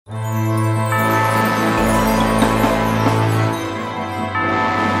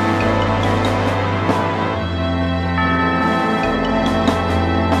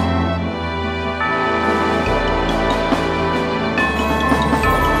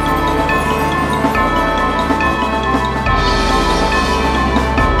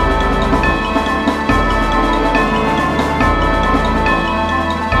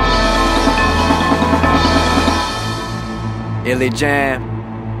Illijam.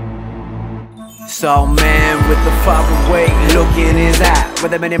 Saw man with the faraway look in his eye,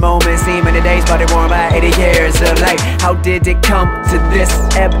 with the many moments seem many days, but it warm by 80 years of life. How did it come to this?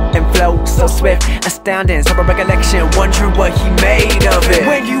 Ebb and flow so swift, astounding, somber recollection, wondering what he made of it.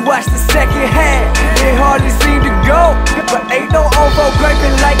 When you watch the second half, it hardly seemed to go, but ain't no ovo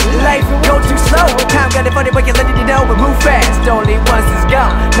griping like life and go too slow. Time got it funny, but you let it know we move fast. Only once it's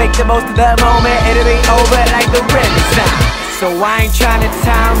gone, make the most of the moment, it'll be over like the Renaissance. So I ain't tryna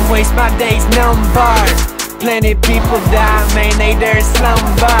time waste, my days numbered. Plenty people die, man, they there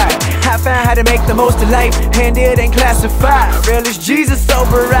slumber. I found how to make the most of life, and it ain't classified. Relish Jesus,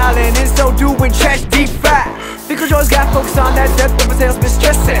 sober, and so doing trash defy. Fickle always got folks on that death of a salesman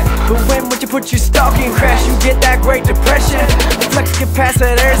stressing. But when you put your stalking crash, you get that great depression. Flux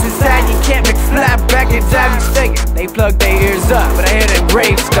capacitors inside, you can't McFly back in time. You stay it. They plug their ears up, but I hear them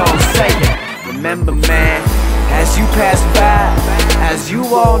gravestones say it. Remember, man, as you pass by, as you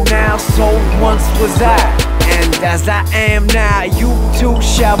are now, so once was I. And as I am now, you too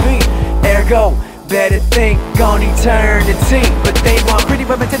shall be. Ergo, better think on eternity. But they want pretty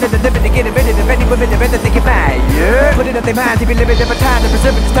women to live it, to get invented. If any women invent that they can buy, yeah. Put it up their mind to be living for time, to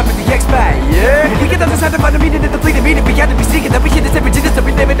preserve it, to stop at the expire, yeah. We get on the side of the meaning and the fleeting meaning. We gotta be seeking that we hear this every Jesus, so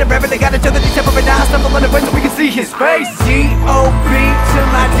we live in the river. They got each other, they separate now. Stumble on the way so we can see his face. G-O-B to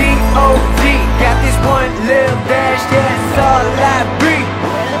my D-O-D. Got this one little dash, that's all I breathe.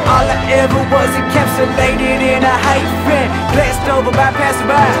 All I ever was encapsulated in a hyphen, glanced over by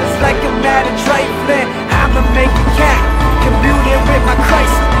passerbys like a matter trifling. I'ma make it count, communing with my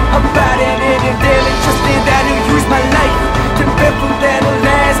Christ, abiding in it daily, trusting that he'll use my life to build that'll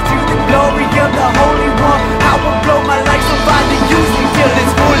last to the glory of the Holy One. I will blow my life so far to use me till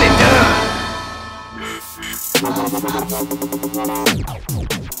it's fully done.